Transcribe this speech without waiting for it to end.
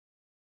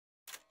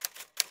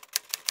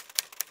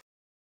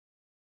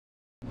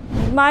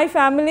My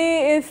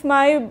family is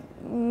my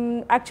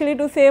actually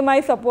to say my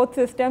support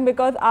system,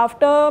 because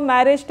after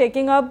marriage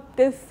taking up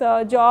this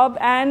job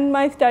and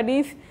my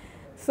studies,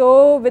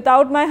 so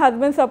without my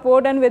husband's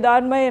support and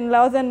without my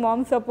in-laws and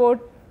mom's support,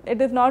 it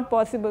is not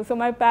possible. So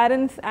my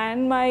parents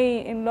and my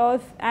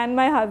in-laws and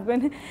my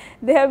husband,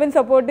 they have been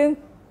supporting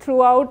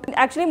throughout.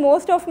 Actually,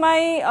 most of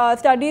my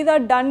studies are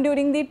done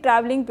during the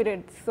traveling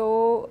period.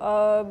 So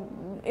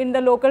in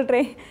the local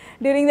train,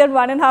 during that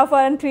 1.5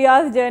 hour and 3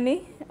 hours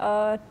journey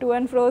to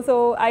and fro.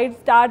 So I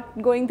start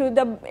going to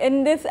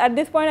at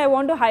this point I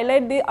want to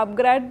highlight the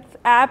upGrad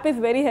app is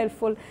very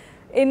helpful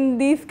in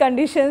these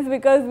conditions,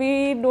 because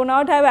we do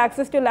not have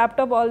access to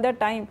laptop all the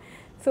time.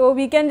 So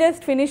we can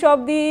just finish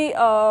off the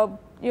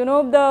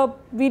the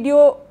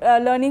video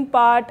learning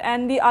part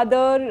and the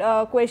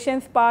other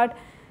questions part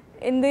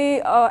in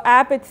the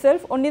app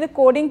itself. Only the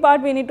coding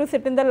part we need to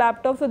sit in the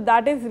laptop, so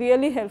that is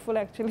really helpful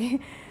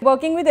actually.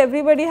 Working with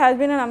everybody has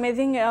been an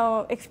amazing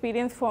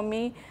experience for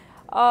me.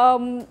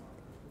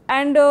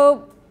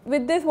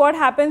 With this, what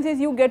happens is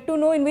you get to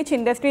know in which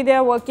industry they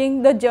are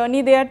working, the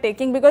journey they are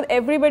taking, because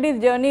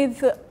everybody's journey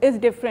is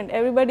different.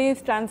 Everybody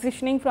is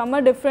transitioning from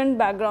a different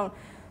background.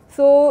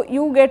 So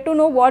you get to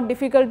know what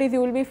difficulties you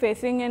will be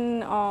facing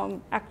in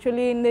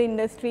actually in the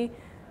industry.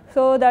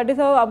 So that is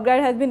how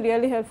upGrad has been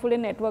really helpful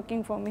in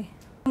networking for me.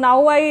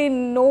 Now I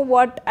know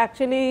what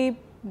actually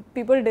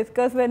people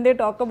discuss when they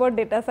talk about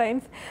data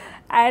science.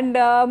 And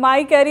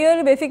my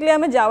career, basically I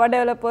am a Java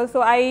developer,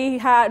 so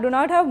I do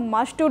not have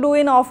much to do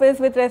in office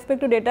with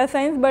respect to data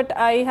science, but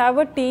I have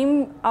a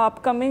team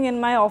upcoming in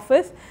my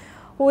office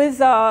who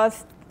is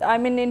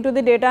into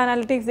the data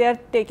analytics. They are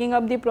taking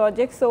up the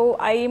project, so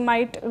I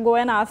might go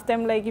and ask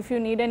them, like, if you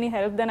need any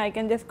help, then I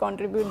can just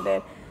contribute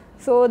there.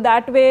 So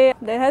that way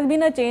there has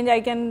been a change. I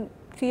can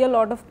see a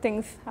lot of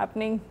things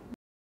happening